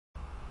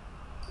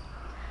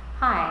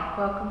Hi,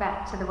 welcome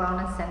back to the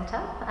Wellness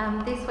Centre.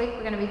 This week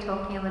we're going to be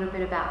talking a little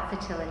bit about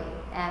fertility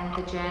and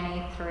the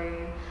journey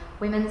through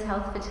women's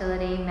health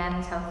fertility,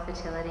 men's health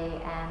fertility,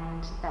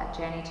 and that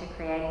journey to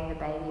creating the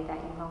baby that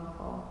you long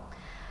for.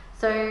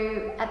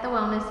 So at the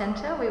Wellness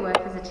Centre we work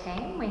as a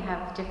team. We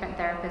have different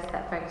therapists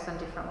that focus on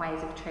different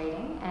ways of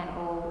treating and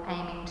all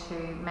aiming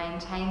to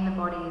maintain the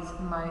body's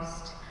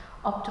most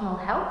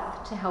optimal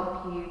health to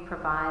help you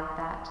provide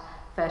that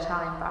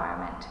fertile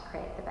environment to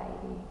create the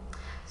baby.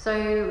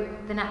 So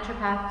the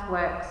naturopath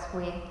works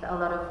with a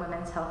lot of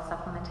women's health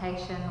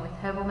supplementation with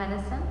herbal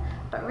medicine,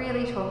 but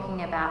really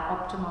talking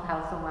about optimal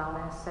health and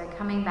wellness. So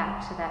coming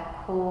back to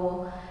that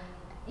core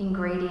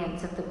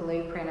ingredients of the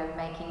blueprint of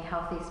making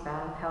healthy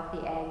sperm,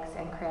 healthy eggs,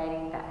 and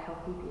creating that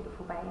healthy,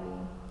 beautiful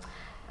baby.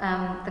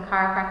 The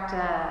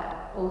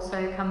chiropractor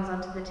also comes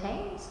onto the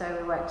team, so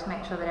we work to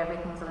make sure that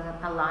everything's in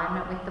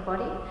alignment with the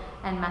body,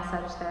 and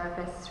massage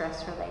therapists,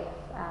 stress relief,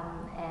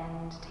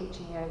 and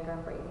teaching yoga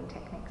and breathing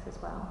techniques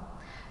as well.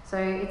 So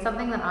it's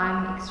something that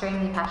I'm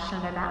extremely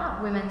passionate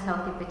about, women's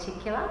health in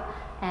particular,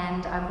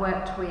 and I've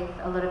worked with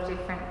a lot of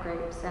different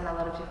groups and a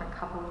lot of different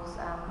couples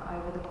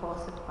over the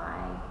course of my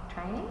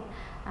training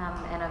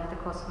and over the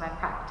course of my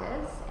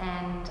practice,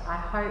 and I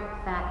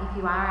hope that if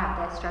you are out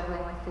there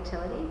struggling with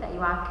fertility, that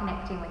you are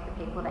connecting with the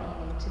people that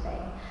you need to be,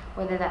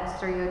 whether that's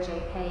through your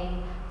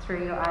GP,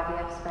 through your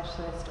IVF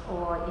specialist,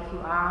 or if you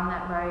are on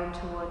that road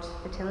towards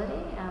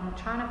fertility,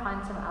 trying to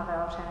find some other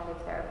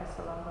alternative therapists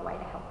along the way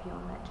to help you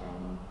on that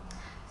journey.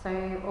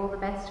 So all the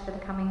best for the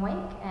coming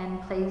week,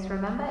 and please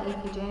remember, if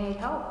you do need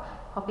help,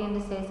 pop in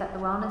to see us at the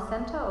Wellness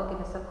Centre or give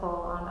us a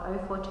call on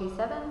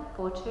 0427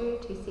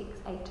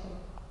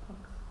 422682.